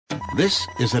This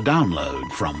is a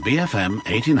download from BFM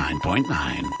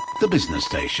 89.9, the business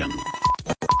station.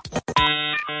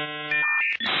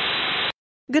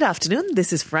 Good afternoon.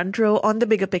 This is Front Row on The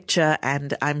Bigger Picture,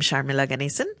 and I'm Sharmila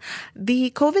Ganesan.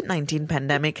 The COVID-19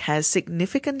 pandemic has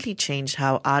significantly changed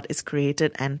how art is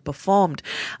created and performed.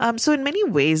 So in many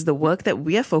ways, the work that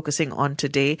we are focusing on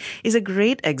today is a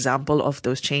great example of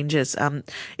those changes.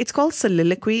 It's called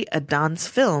Soliloquy, a dance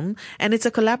film, and it's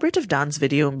a collaborative dance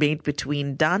video made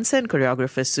between dancer and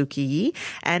choreographer Suki Yee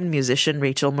and musician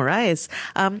Rachel Moraes.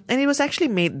 And it was actually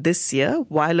made this year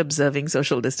while observing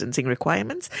social distancing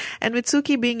requirements, and with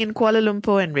Suki being in Kuala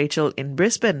Lumpur and Rachel in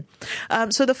Brisbane.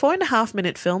 So the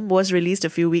 4.5-minute film was released a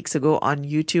few weeks ago on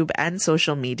YouTube and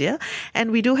social media,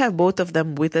 and we do have both of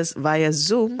them with us via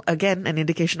Zoom. Again, an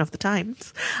indication of the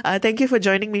times. Thank you for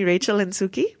joining me, Rachel and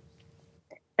Suki.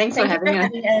 Thanks for having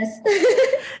us.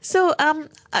 So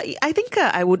I think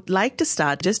I would like to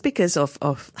start just because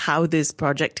of how this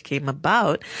project came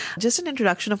about. Just an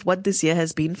introduction of what this year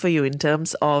has been for you in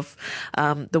terms of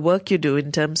the work you do,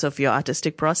 in terms of your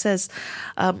artistic process.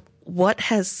 What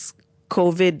has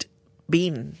COVID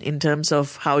been in terms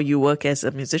of how you work as a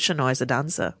musician or as a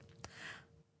dancer?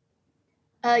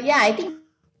 I think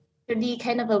it's really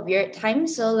kind of a weird time.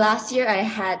 So last year I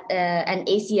had an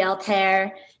ACL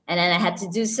tear, and then I had to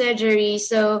do surgery.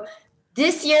 So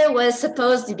this year was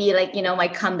supposed to be like, my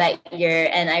comeback year,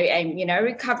 and I'm,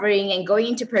 recovering and going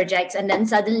into projects. And then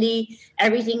suddenly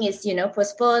everything is,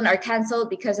 postponed or canceled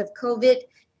because of COVID.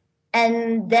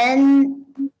 And then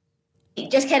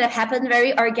it just kind of happened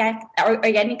very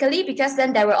organically, because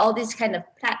then there were all these kind of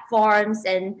platforms,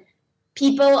 and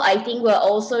people, I think, were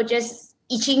also just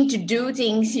itching to do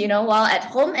things, while at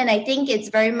home. And I think it's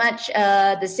very much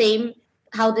the same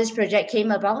how this project came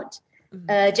about.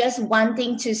 Just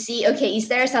wanting to see, okay, is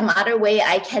there some other way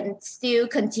I can still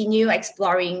continue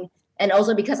exploring? And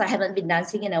also because I haven't been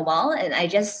dancing in a while, and I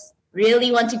just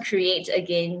really want to create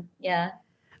again. Yeah.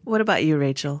 What about you,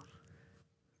 Rachel?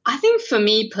 I think for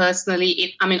me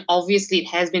personally, obviously it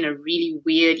has been a really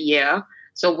weird year.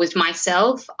 So with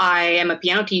myself, I am a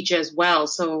piano teacher as well.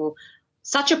 So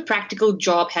such a practical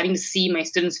job, having to see my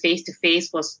students face to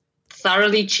face, was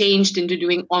thoroughly changed into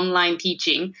doing online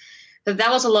teaching. So that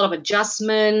was a lot of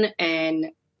adjustment, and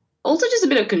also just a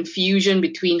bit of confusion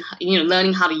between,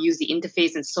 learning how to use the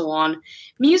interface and so on.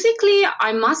 Musically,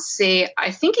 I must say,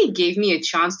 I think it gave me a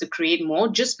chance to create more,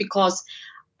 just because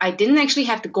I didn't actually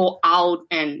have to go out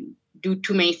and do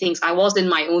too many things. I was in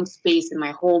my own space in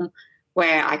my home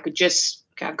where I could just,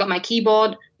 I've got my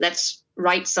keyboard, let's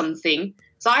write something.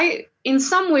 So in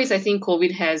some ways, I think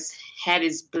COVID has had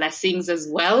its blessings as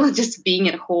well, just being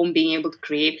at home, being able to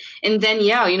create. And then,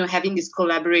 having this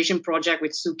collaboration project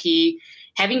with Suki,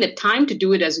 having the time to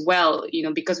do it as well,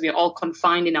 because we're all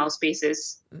confined in our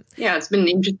spaces. Yeah, it's been an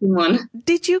interesting one.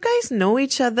 Did you guys know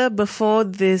each other before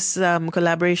this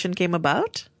collaboration came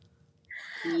about?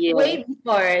 Yeah. Way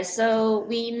before. So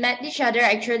we met each other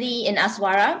actually in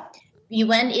Aswara. We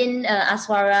went in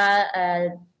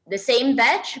Aswara the same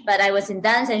batch, but I was in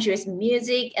dance and she was in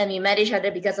music, and we met each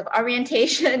other because of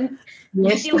orientation.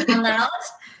 We still hung out.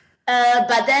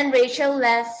 But then Rachel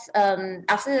left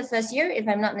after the first year, if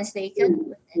I'm not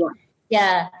mistaken.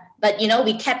 Yeah. But,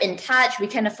 we kept in touch. We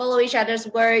kind of follow each other's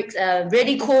works.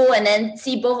 Really cool. And then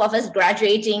see both of us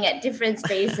graduating at different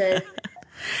spaces.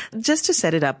 Just to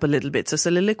set it up a little bit, so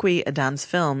Soliloquy, a dance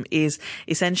film, is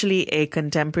essentially a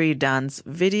contemporary dance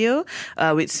video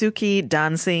with Suki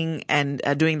dancing and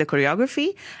doing the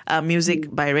choreography, music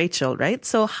by Rachel, right?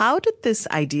 So how did this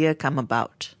idea come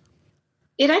about?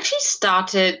 It actually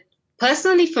started,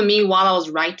 personally for me, while I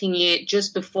was writing it,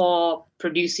 just before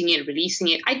producing it, releasing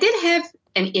it. I did have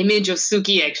an image of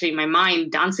Suki actually in my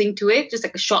mind dancing to it, just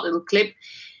like a short little clip.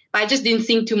 But I just didn't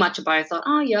think too much about it. I thought,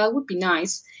 it would be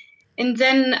nice. And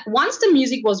then once the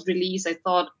music was released, I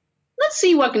thought, let's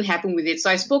see what can happen with it.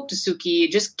 So I spoke to Suki,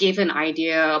 just gave an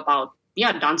idea about,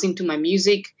 dancing to my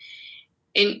music.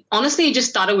 And honestly, it just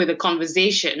started with a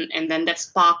conversation, and then that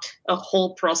sparked a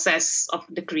whole process of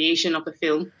the creation of the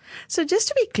film. So just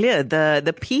to be clear,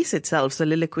 the piece itself,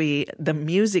 Soliloquy, the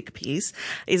music piece,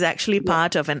 is actually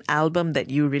part of an album that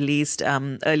you released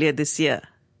earlier this year.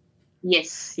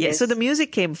 Yes. Yeah. So the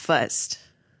music came first.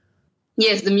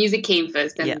 Yes, the music came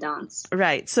first, then the dance.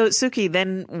 Right. So, Suki,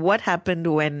 then what happened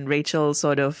when Rachel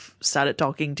sort of started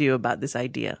talking to you about this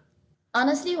idea?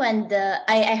 Honestly, when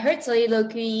I heard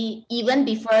Soliloquy even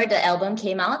before the album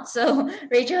came out. So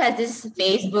Rachel has this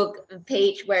Facebook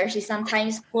page where she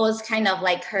sometimes posts kind of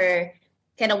like her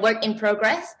kind of work in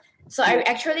progress. So I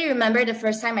actually remember the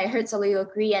first time I heard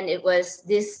Soliloquy, and it was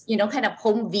this, kind of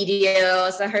home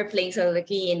video. So her playing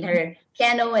Soliloquy in her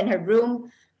piano in her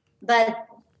room. But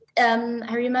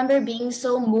I remember being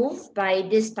so moved by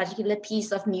this particular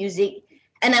piece of music.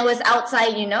 And I was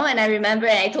outside, and I remember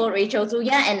I told Rachel too,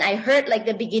 and I heard like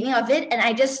the beginning of it, and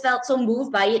I just felt so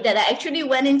moved by it that I actually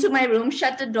went into my room,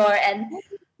 shut the door, and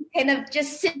kind of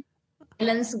just sit in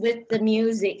silence with the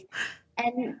music.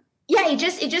 And yeah, it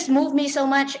just moved me so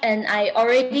much. And I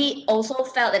already also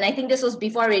felt, and I think this was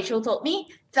before Rachel told me,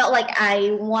 felt like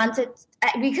I wanted,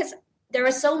 because there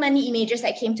were so many images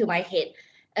that came to my head.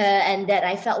 And that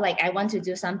I felt like I want to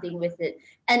do something with it.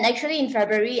 And actually in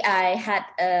February, I had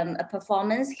a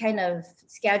performance kind of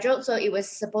scheduled. So it was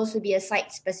supposed to be a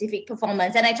site-specific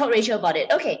performance. And I told Rachel about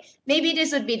it. Okay, maybe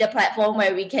this would be the platform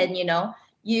where we can,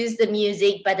 use the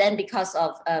music. But then because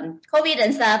of COVID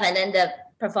and stuff, and then the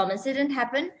performance didn't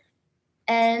happen.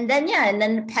 And then,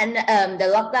 the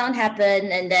lockdown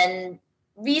happened. And then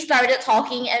we started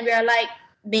talking, and we were like,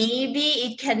 maybe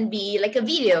it can be like a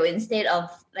video instead of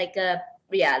like a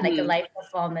live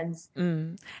performance.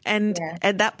 And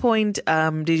at that point,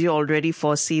 did you already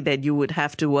foresee that you would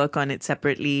have to work on it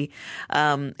separately,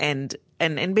 and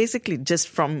basically just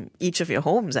from each of your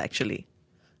homes, actually?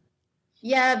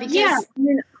 Yeah, because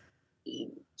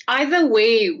either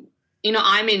way,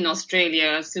 I'm in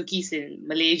Australia, Suki's in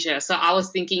Malaysia, so I was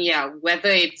thinking, whether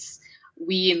it's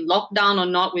we in lockdown or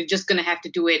not, we're just gonna have to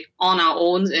do it on our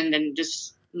own and then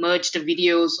just merge the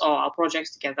videos or our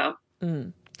projects together.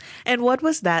 And what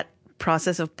was that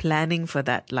process of planning for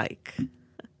that like?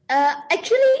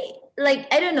 Actually,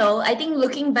 I don't know. I think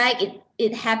looking back,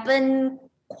 it happened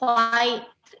quite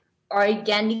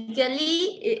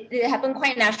organically. It happened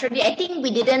quite naturally. I think we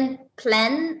didn't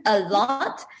plan a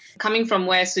lot. Coming from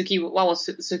what was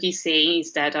Suki saying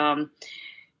is that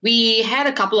we had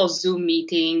a couple of Zoom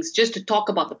meetings just to talk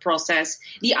about the process.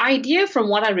 The idea, from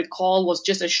what I recall, was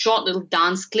just a short little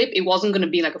dance clip. It wasn't going to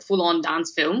be like a full-on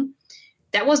dance film.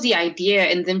 That was the idea.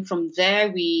 And then from there,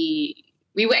 we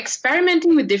were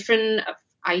experimenting with different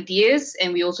ideas.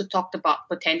 And we also talked about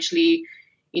potentially,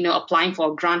 applying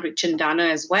for a grant with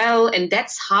Cendana as well. And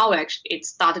that's how actually it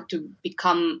started to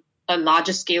become a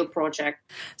larger scale project.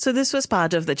 So this was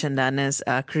part of the Cendana's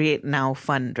Create Now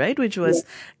Fund, right? Which was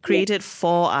created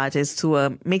for artists who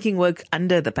were making work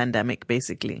under the pandemic,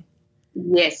 basically.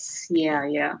 Yes.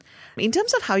 Yeah. In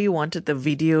terms of how you wanted the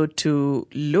video to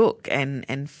look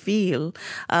and feel,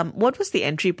 what was the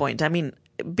entry point? I mean,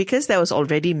 because there was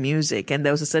already music and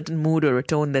there was a certain mood or a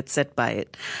tone that's set by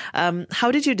it,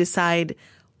 how did you decide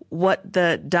what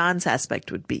the dance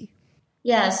aspect would be?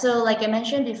 Yeah, so like I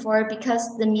mentioned before,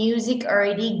 because the music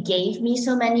already gave me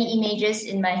so many images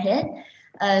in my head.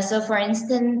 So for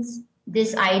instance,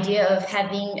 this idea of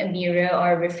having a mirror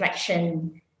or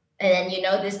reflection, and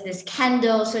then, this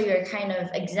candle, so you're kind of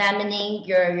examining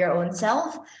your own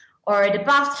self, or the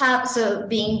bathtub, so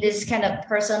being this kind of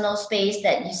personal space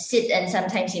that you sit and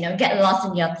sometimes, get lost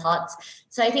in your thoughts.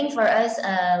 So I think for us,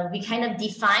 we kind of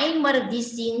define what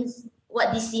these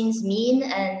scenes mean,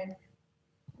 and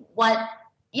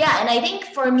and I think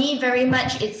for me very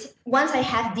much it's once I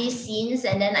have these scenes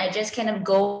and then I just kind of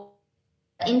go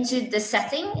into the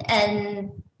setting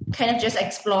and kind of just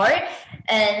explore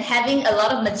and having a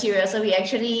lot of material. So we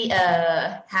actually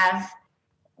have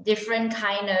different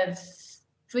kind of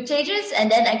footages,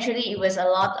 and then actually it was a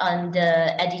lot on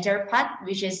the editor part,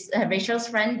 which is Rachel's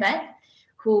friend Beth,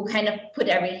 who kind of put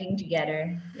everything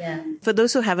together. Yeah. For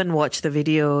those who haven't watched the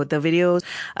video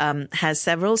has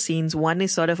several scenes. One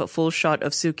is sort of a full shot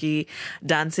of Suki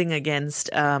dancing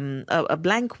against a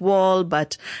blank wall,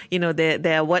 but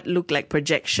there are what look like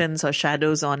projections or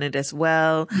shadows on it as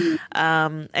well.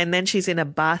 And then she's in a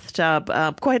bathtub,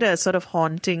 quite a sort of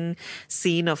haunting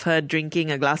scene of her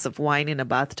drinking a glass of wine in a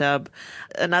bathtub.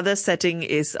 Another setting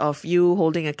is of you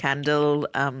holding a candle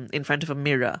in front of a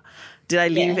mirror. Did I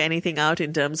leave anything out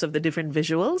in terms of the different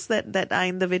visuals that are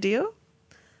in the video?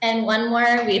 And one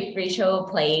more with Rachel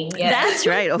playing. Yeah. That's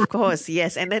right, of course,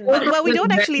 yes. And then, well, we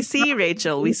don't actually see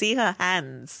Rachel. We see her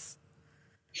hands.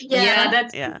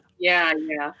 Yeah.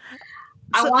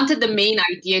 I wanted the main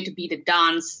idea to be the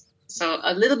dance. So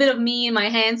a little bit of me and my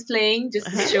hands playing, just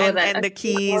to show that. And the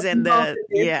keys and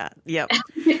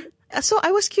So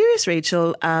I was curious,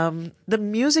 Rachel, the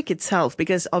music itself,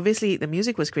 because obviously the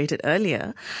music was created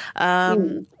earlier.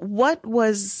 What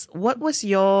was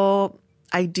your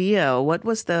idea? What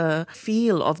was the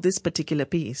feel of this particular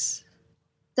piece?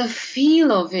 The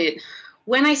feel of it.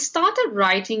 When I started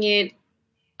writing it,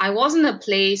 I was in a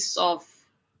place of,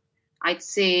 I'd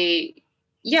say,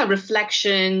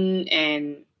 reflection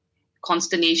and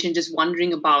consternation, just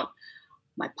wondering about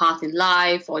my path in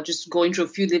life or just going through a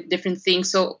few different things.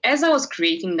 So as I was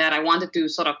creating that, I wanted to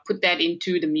sort of put that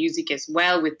into the music as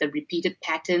well with the repeated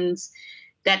patterns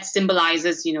that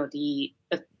symbolizes, the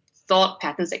thought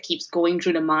patterns that keeps going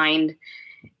through the mind.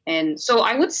 And so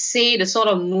I would say the sort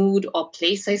of mood or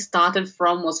place I started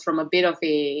from was from a bit of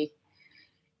a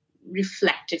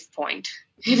reflective point,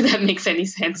 if that makes any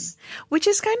sense. Which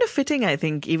is kind of fitting, I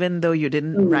think, even though you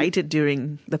didn't write it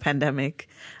during the pandemic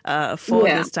for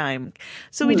this time.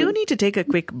 So we do need to take a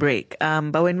quick break.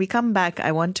 But when we come back,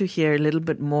 I want to hear a little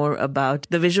bit more about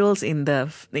the visuals in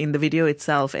the video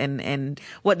itself and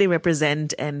what they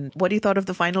represent and what you thought of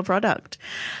the final product.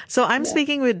 So I'm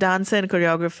speaking with dancer and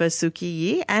choreographer Suki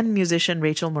Yi and musician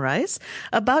Rachel Morais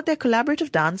about their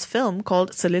collaborative dance film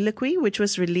called Soliloquy, which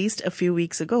was released a few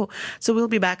weeks ago. So we'll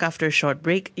be back after a short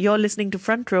break. You're listening to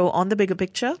Front Row on The Bigger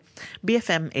Picture,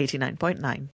 BFM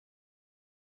 89.9.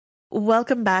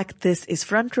 Welcome back. This is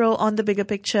Front Row on The Bigger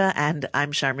Picture, and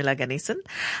I'm Sharmila Ganesan.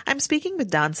 I'm speaking with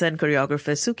dancer and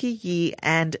choreographer Suki Yi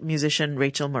and musician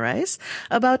Rachel Morais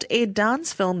about a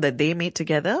dance film that they made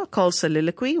together called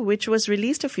Soliloquy, which was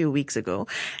released a few weeks ago.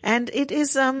 And it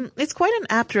is, it's quite an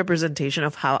apt representation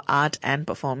of how art and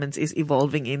performance is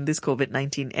evolving in this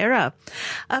COVID-19 era.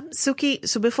 Suki,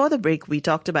 so before the break, we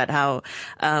talked about how,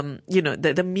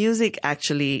 the music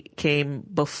actually came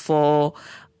before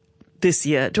this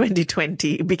year,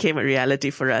 2020, became a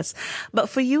reality for us. But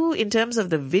for you, in terms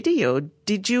of the video,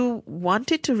 did you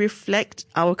want it to reflect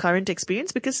our current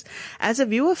experience? Because as a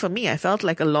viewer, for me, I felt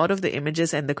like a lot of the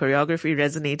images and the choreography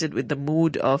resonated with the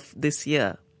mood of this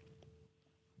year.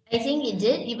 I think it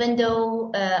did, even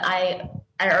though I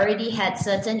already had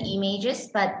certain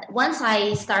images. But once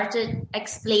I started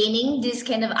explaining these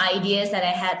kind of ideas that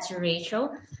I had to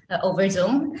Rachel over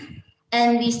Zoom,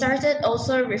 and we started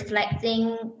also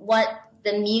reflecting what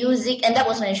the music, and that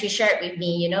was when she shared with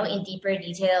me, in deeper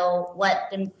detail,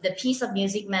 what the piece of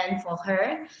music meant for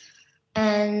her.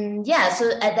 And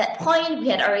so at that point, we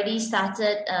had already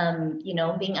started,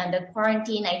 being under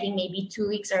quarantine, I think maybe 2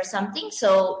 weeks or something.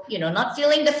 So, not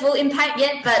feeling the full impact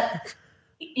yet, but,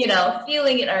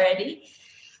 feeling it already.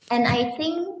 And I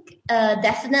think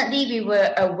definitely we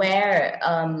were aware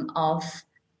of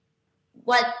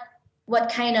what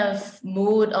kind of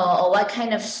mood or what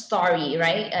kind of story,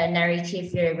 right? Narrative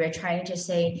we're trying to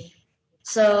say.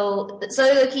 So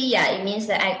Soliloquy, it means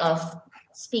the act of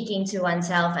speaking to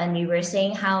oneself. And we were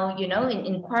saying how,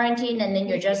 in quarantine and then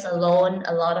you're just alone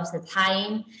a lot of the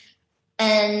time.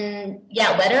 And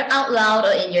whether out loud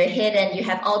or in your head, and you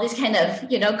have all these kind of,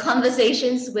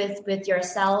 conversations with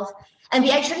yourself. And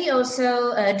we actually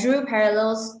also drew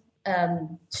parallels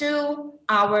to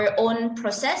our own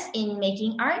process in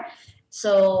making art.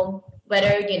 So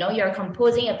whether, you're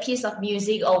composing a piece of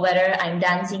music or whether I'm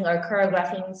dancing or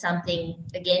choreographing something,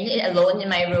 again, alone in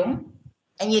my room,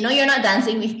 and you're not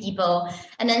dancing with people.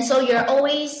 And then so you're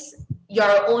always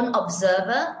your own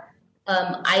observer,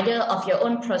 either of your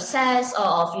own process or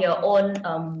of your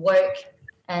own work,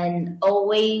 and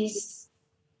always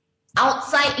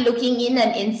outside looking in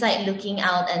and inside looking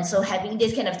out. And so having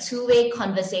this kind of two-way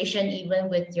conversation even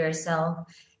with yourself.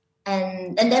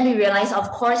 And then we realize,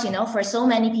 of course, for so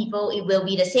many people, it will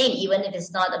be the same, even if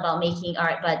it's not about making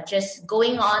art, but just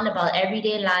going on about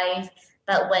everyday life.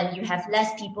 But when you have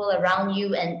less people around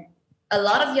you and a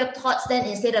lot of your thoughts, then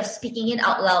instead of speaking it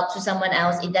out loud to someone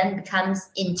else, it then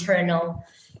becomes internal.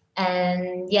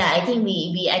 And I think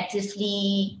we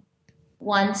actively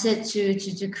wanted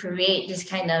to create this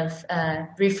kind of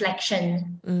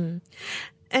reflection. Mm.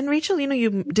 And Rachel,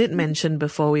 you did mention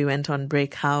before we went on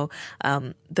break how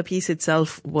the piece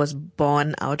itself was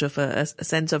born out of a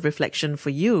sense of reflection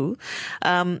for you.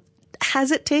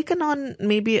 Has it taken on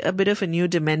maybe a bit of a new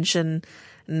dimension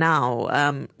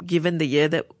now, given the year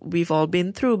that we've all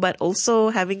been through, but also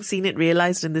having seen it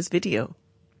realized in this video?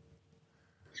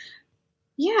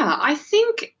 Yeah, I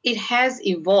think it has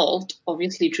evolved,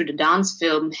 obviously, through the dance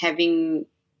film, having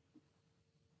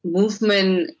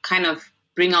movement kind of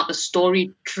bring out the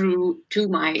story through to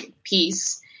my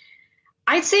piece.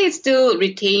 I'd say it still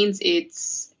retains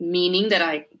its meaning that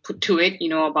I put to it,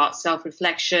 about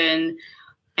self-reflection,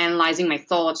 analyzing my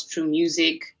thoughts through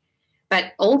music.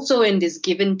 But also in this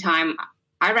given time,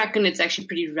 I reckon it's actually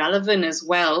pretty relevant as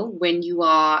well when you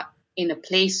are in a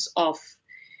place of,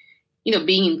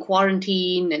 being in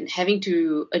quarantine and having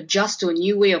to adjust to a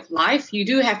new way of life. You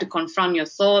do have to confront your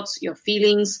thoughts, your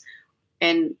feelings,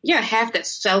 and have that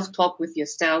self-talk with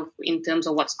yourself in terms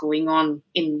of what's going on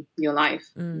in your life.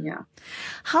 Yeah.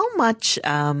 How much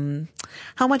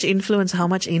influence, how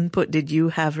much input did you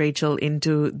have, Rachel,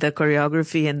 into the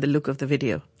choreography and the look of the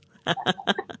video?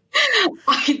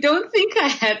 I don't think I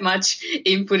had much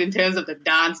input in terms of the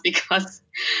dance because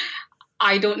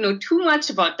I don't know too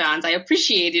much about dance. I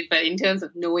appreciate it, but in terms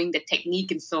of knowing the technique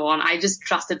and so on, I just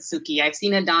trusted Suki. I've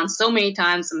seen her dance so many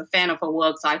times. I'm a fan of her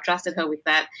work, so I trusted her with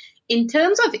that. In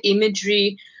terms of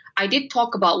imagery, I did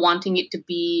talk about wanting it to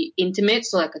be intimate,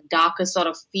 so like a darker sort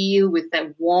of feel with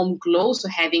that warm glow, so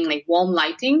having like warm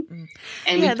lighting.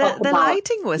 And yeah, the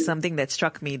lighting was something that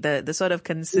struck me, the sort of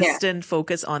consistent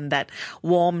focus on that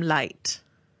warm light.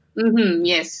 Mm-hmm,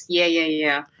 yes,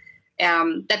 yeah.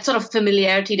 That sort of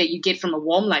familiarity that you get from a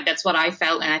warm light, that's what I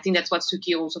felt, and I think that's what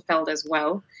Suki also felt as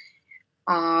well.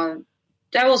 That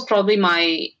was probably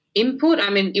my input. I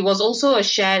mean, it was also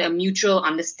a mutual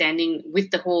understanding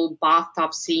with the whole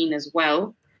bathtub scene as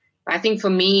well. I think for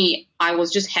me, I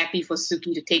was just happy for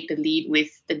Suki to take the lead with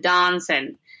the dance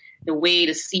and the way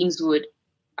the scenes would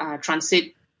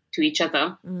transit to each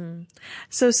other.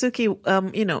 So Suki,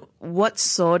 what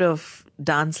sort of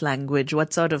dance language,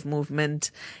 what sort of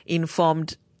movement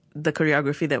informed the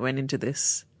choreography that went into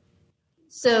this?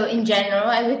 So in general,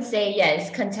 I would say, yes,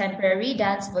 contemporary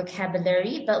dance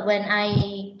vocabulary. But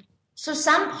so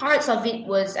some parts of it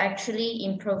was actually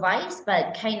improvised,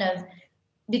 but kind of,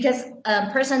 because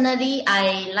personally,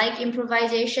 I like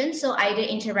improvisation. So either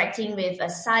interacting with a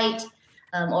site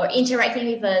or interacting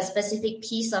with a specific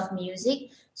piece of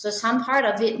music. So some part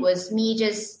of it was me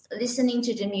just listening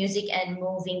to the music and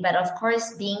moving. But of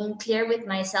course, being clear with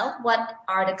myself, what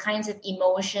are the kinds of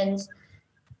emotions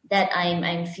that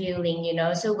I'm feeling,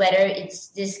 so whether it's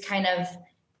this kind of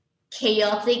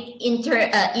chaotic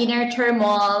inner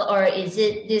turmoil, or is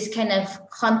it this kind of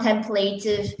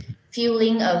contemplative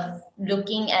feeling of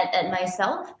looking at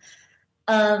myself.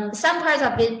 Some parts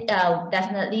of it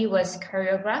definitely was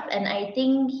choreographed, and I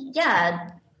think,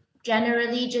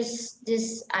 generally just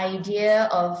this idea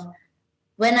of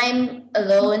when I'm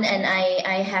alone and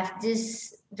I have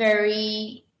this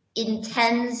very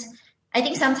intense, I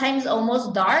think sometimes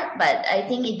almost dark, but I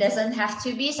think it doesn't have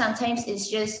to be. Sometimes it's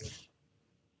just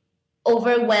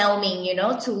overwhelming,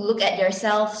 to look at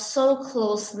yourself so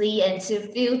closely and to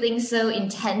feel things so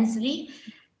intensely.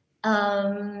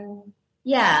 And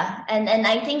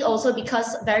I think also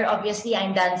because very obviously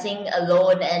I'm dancing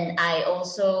alone, and I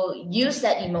also use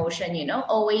that emotion,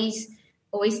 always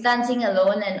dancing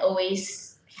alone and always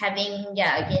having,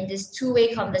 again, this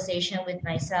two-way conversation with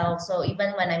myself. So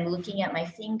even when I'm looking at my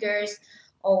fingers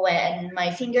or when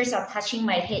my fingers are touching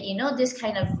my head, this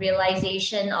kind of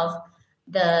realization of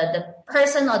the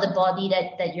person or the body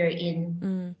that you're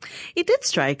in. It did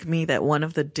strike me that one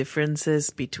of the differences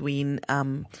between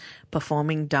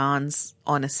performing dance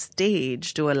on a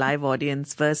stage to a live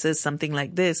audience versus something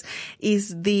like this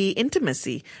is the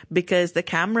intimacy, because the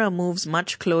camera moves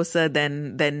much closer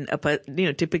than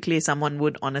typically someone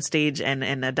would on a stage and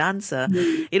a dancer.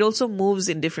 It also moves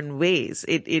in different ways.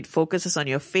 It focuses on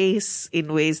your face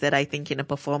in ways that I think in a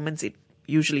performance it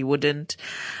usually wouldn't.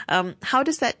 How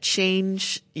does that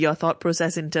change your thought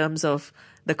process in terms of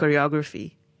the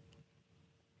choreography?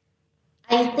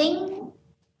 I think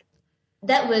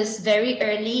that was very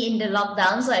early in the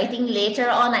lockdown. So I think later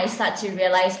on I start to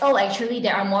realize, actually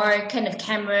there are more kind of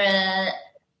camera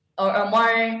or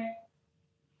more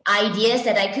ideas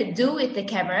that I could do with the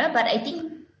camera. But I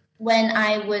think when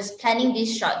I was planning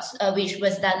these shots, which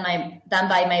was done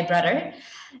by my brother,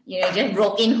 just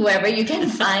rope in whoever you can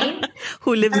find.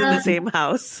 Who lives in the same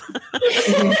house.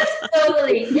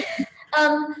 Totally.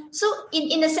 So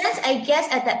in a sense, I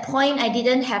guess at that point, I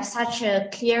didn't have such a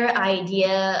clear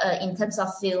idea in terms of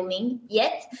filming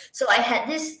yet. So I had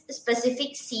this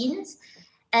specific scenes.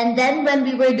 And then when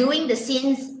we were doing the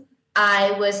scenes,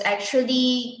 I was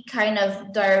actually kind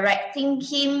of directing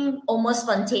him almost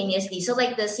spontaneously. So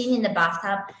like the scene in the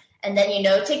bathtub, and then,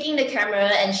 taking the camera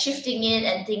and shifting it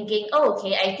and thinking,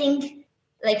 okay, I think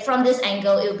like from this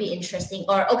angle, it'll be interesting.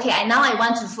 Or, okay, now I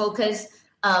want to focus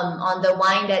on the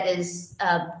wine that is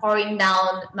pouring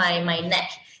down my neck.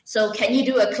 So can you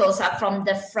do a close-up from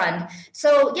the front?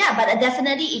 So, but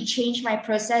definitely it changed my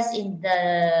process in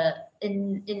the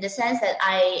sense that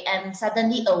I am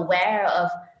suddenly aware of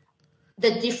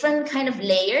the different kind of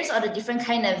layers or the different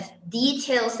kind of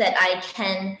details that I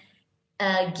can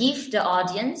give the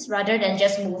audience rather than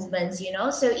just movements,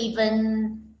 So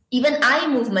even eye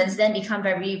movements then become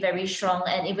very, very strong.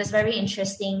 And it was very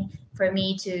interesting for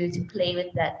me to play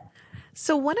with that.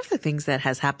 So one of the things that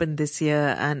has happened this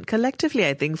year, and collectively,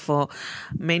 I think for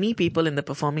many people in the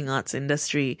performing arts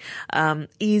industry,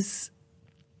 is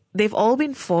they've all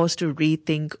been forced to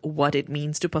rethink what it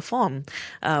means to perform,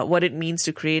 what it means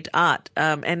to create art.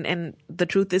 And the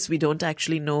truth is we don't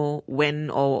actually know when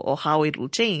or how it will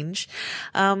change.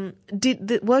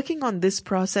 Did working on this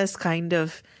process kind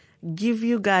of give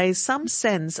you guys some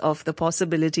sense of the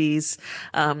possibilities,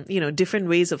 different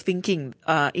ways of thinking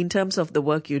in terms of the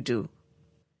work you do?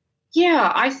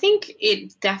 Yeah, I think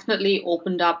it definitely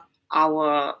opened up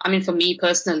for me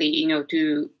personally,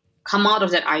 to come out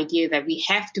of that idea that we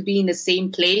have to be in the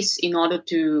same place in order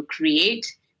to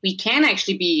create. We can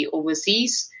actually be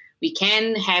overseas. We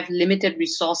can have limited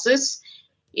resources.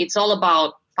 It's all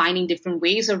about finding different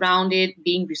ways around it,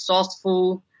 being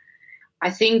resourceful. I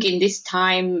think in this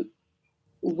time,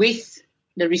 with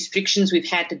the restrictions we've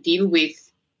had to deal with,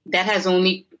 that has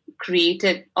only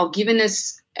created or given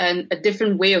us a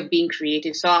different way of being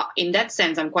creative. So in that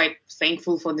sense, I'm quite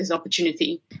thankful for this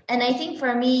opportunity. And I think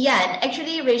for me,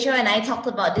 actually Rachel and I talked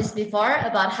about this before,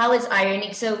 about how it's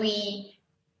ironic. So we,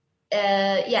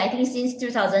 I think since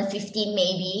 2015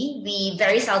 maybe, we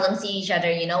very seldom see each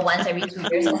other, once every 2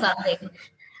 years or something.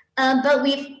 But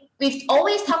we've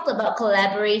always talked about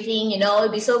collaborating,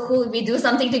 it'd be so cool if we do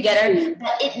something together,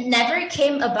 but it never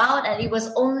came about, and it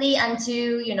was only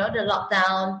until, the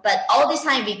lockdown. But all this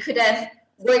time we could have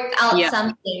worked out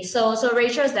something. So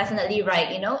Rachel is definitely right,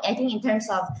 I think in terms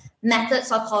of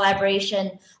methods of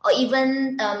collaboration, or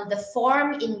even the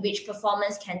form in which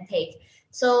performance can take.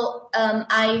 So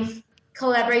I've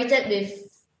collaborated with,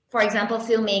 for example,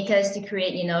 filmmakers to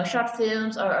create, short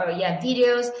films or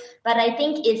videos. But I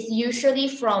think it's usually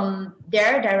from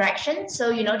their direction.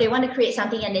 So, they want to create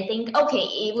something and they think, okay,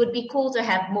 it would be cool to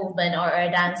have movement or a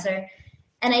dancer.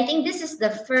 And I think this is the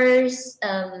first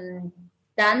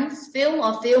dance film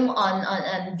or film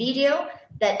on video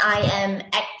that I am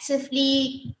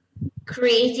actively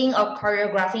creating or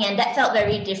choreographing. And that felt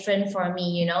very different for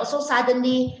me, So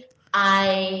suddenly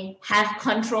I have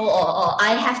control, or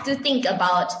I have to think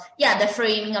about, the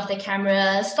framing of the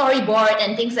camera, storyboard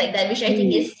and things like that, which I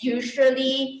think is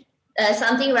usually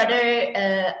something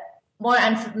rather more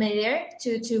unfamiliar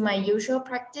to my usual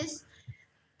practice.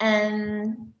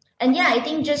 And I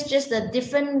think just the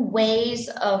different ways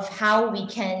of how we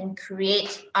can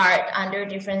create art under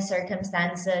different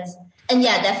circumstances. And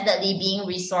definitely being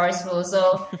resourceful.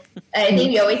 So I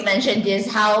think we always mention this,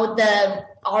 how the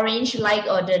orange light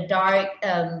or the dark,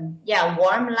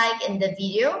 warm light in the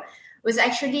video was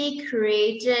actually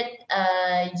created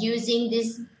using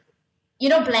this,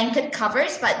 blanket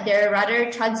covers, but they're rather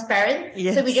transparent.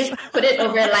 Yes. So we just put it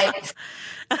over light.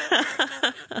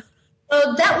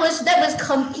 So that was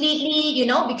completely,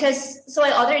 so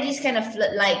I ordered these kind of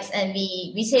floodlights, and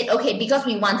we said, okay, because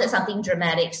we wanted something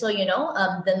dramatic. So,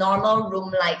 the normal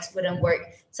room lights wouldn't work.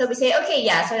 So we say, okay,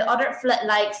 so I ordered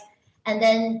floodlights, and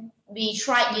then we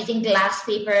tried using glass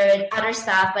paper, other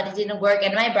stuff, but it didn't work.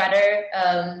 And my brother,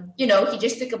 he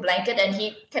just took a blanket and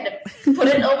he kind of put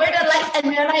it over the light, and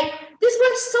we were like, this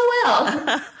works so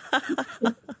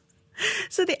well.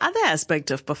 So the other aspect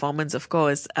of performance, of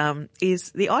course, is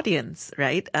the audience,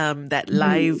 right? That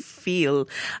live feel,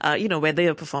 whether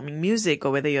you're performing music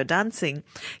or whether you're dancing,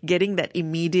 getting that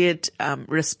immediate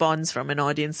response from an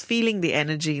audience, feeling the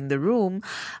energy in the room.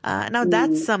 Now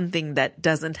that's something that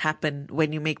doesn't happen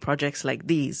when you make projects like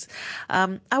these.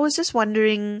 I was just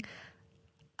wondering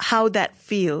how that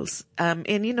feels,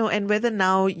 and whether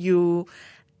now you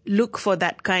look for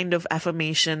that kind of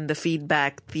affirmation, the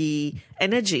feedback, the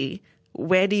energy.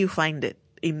 Where do you find it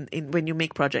in when you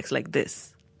make projects like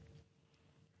this?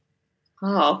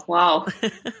 Oh, wow.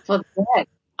 For that,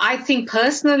 I think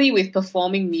personally with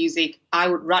performing music, I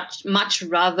would much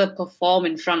rather perform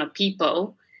in front of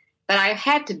people. But I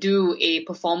had to do a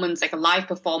performance, like a live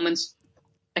performance,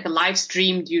 like a live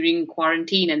stream during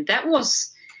quarantine. And that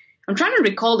was, I'm trying to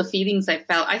recall the feelings I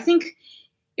felt. I think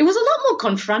it was a lot more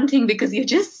confronting because you're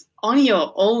just on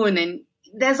your own, and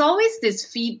there's always this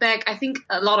feedback. I think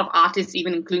a lot of artists,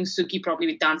 even including Suki, probably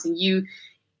with dancing, you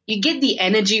get the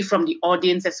energy from the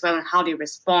audience as well and how they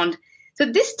respond. So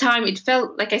this time it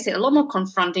felt, like I said, a lot more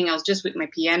confronting. I was just with my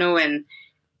piano and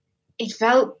it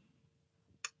felt,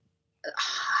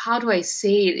 how do I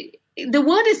say it? The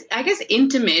word is, I guess,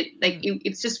 intimate. Like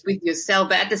it's just with yourself,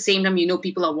 but at the same time,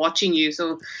 people are watching you.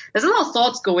 So there's a lot of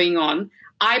thoughts going on.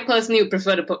 I personally would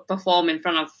prefer to perform in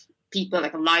front of people,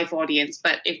 like a live audience,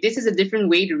 but if this is a different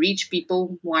way to reach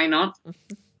people, why not?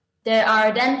 There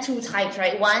are then two types,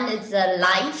 right? One is a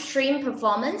live stream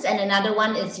performance, and another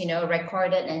one is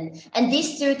recorded, and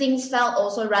these two things felt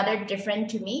also rather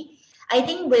different to me. I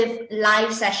think with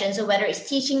live sessions, so whether it's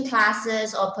teaching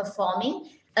classes or performing,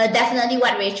 definitely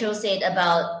what Rachel said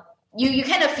about you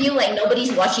kind of feel like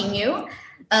nobody's watching you.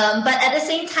 But at the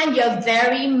same time, you're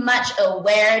very much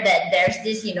aware that there's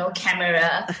this,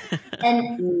 camera,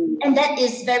 and that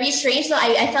is very strange. So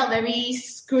I felt very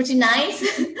scrutinized,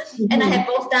 and I have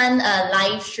both done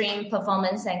live stream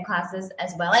performance and classes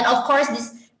as well. And of course,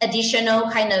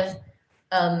 additional kind of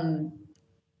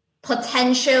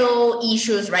potential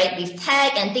issues, right, with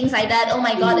tech and things like that. Oh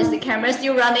my God, is the camera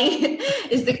still running?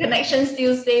 Is the connection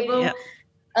still stable?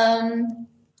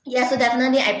 So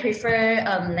definitely I prefer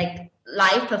like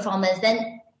live performance.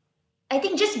 Then I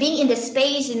think just being in the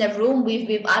space, in the room with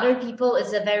other people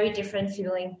is a very different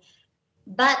feeling.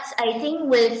 But I think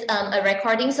with a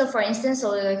recording, so for instance,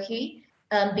 Soliloquy,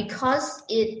 because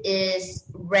it is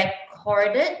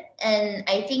recorded, and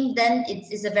I think then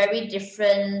it's a very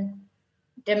different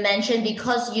dimension,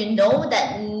 because you know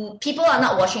that people are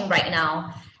not watching right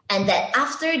now, and that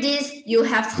after this you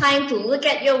have time to look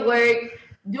at your work,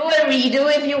 do a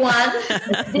redo if you want,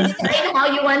 decide how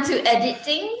you want to edit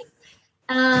things.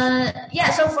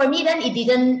 So for me then it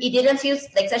didn't feel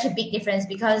like such a big difference,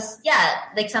 because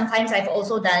like sometimes I've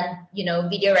also done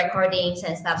video recordings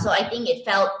and stuff, so I think it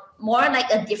felt more like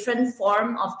a different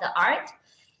form of the art,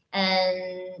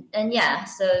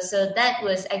 so that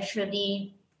was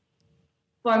actually,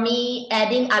 for me,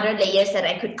 adding other layers that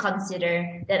I could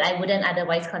consider that I wouldn't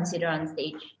otherwise consider on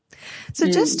stage. So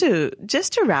just to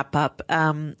wrap up,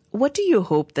 what do you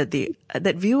hope that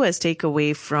that viewers take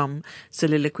away from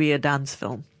Soliloquy, a dance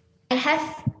film? I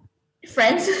have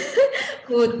friends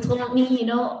who told me,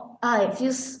 it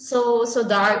feels so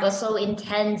dark or so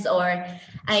intense, or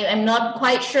I'm not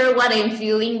quite sure what I'm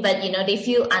feeling, but they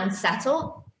feel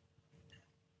unsettled.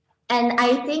 And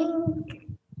I think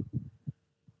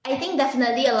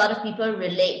definitely a lot of people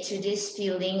relate to this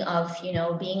feeling of,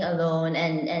 being alone.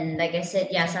 And like I said,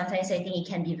 sometimes I think it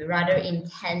can be rather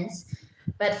intense.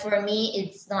 But for me,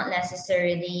 it's not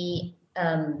necessarily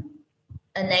a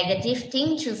negative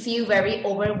thing to feel very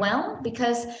overwhelmed,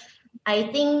 because I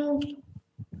think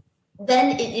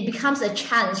then it becomes a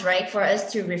chance, right, for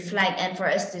us to reflect and for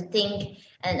us to think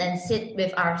and sit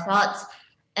with our thoughts.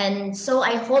 And so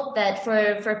I hope that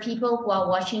for people who are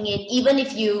watching it, even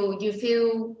if you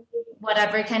feel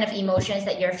whatever kind of emotions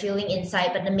that you're feeling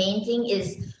inside, but the main thing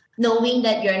is knowing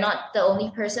that you're not the only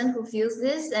person who feels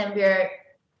this, and we're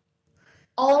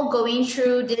all going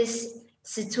through this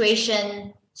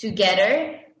situation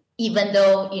together, even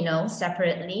though,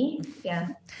 separately. Yeah.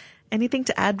 Anything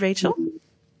to add, Rachel?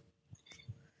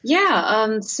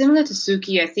 Yeah, similar to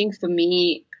Suki, I think for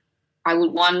me, I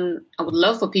would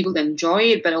love for people to enjoy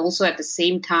it, but also at the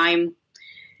same time,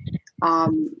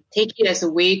 take it as a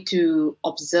way to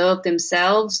observe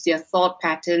themselves, their thought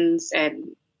patterns,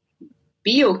 and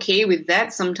be okay with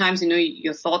that. Sometimes,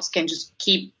 your thoughts can just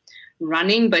keep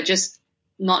running, but just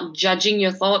not judging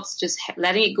your thoughts, just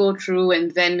letting it go through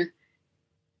and then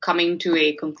coming to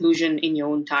a conclusion in your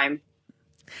own time.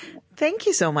 Thank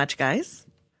you so much, guys.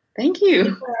 Thank you.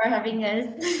 Thank you for having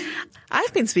us.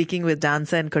 I've been speaking with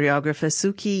dancer and choreographer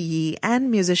Suki Yee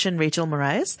and musician Rachel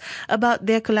Morais about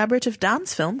their collaborative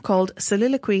dance film called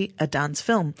Soliloquy, a Dance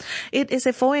Film. It is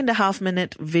a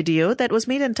 4.5-minute video that was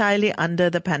made entirely under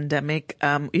the pandemic,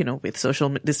 with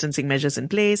social distancing measures in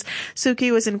place. Suki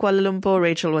was in Kuala Lumpur,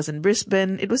 Rachel was in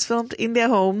Brisbane. It was filmed in their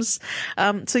homes.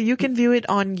 So you can view it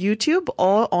on YouTube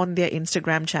or on their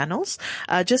Instagram channels.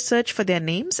 Just search for their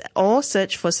names or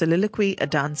search for Soliloquy, a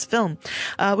Dance Film.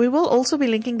 We will also be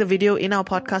linking the video in our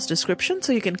podcast description,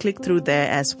 so you can click through there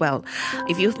as well.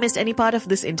 If you've missed any part of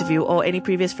this interview or any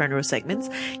previous Front Row segments,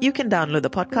 you can download the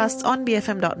podcasts on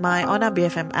bfm.my, on our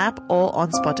BFM app, or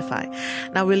on Spotify.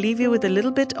 Now we'll leave you with a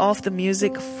little bit of the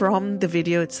music from the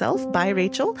video itself by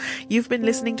Rachel. You've been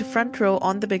listening to Front Row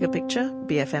on The Bigger Picture,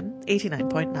 BFM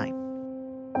 89.9.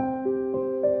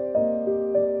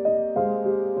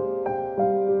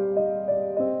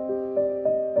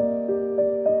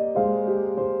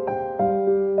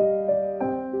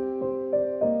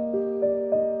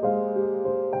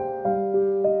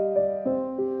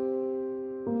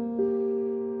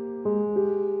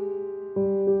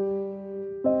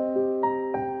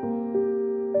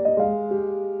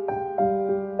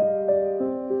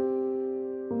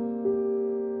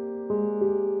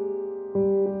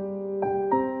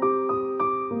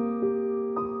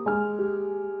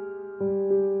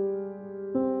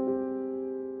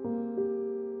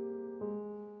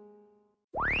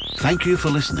 Thank you for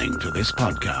listening to this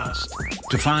podcast.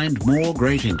 To find more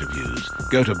great interviews,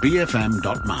 go to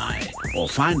bfm.my or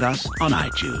find us on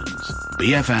iTunes.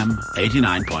 BFM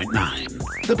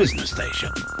 89.9, the business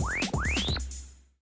station.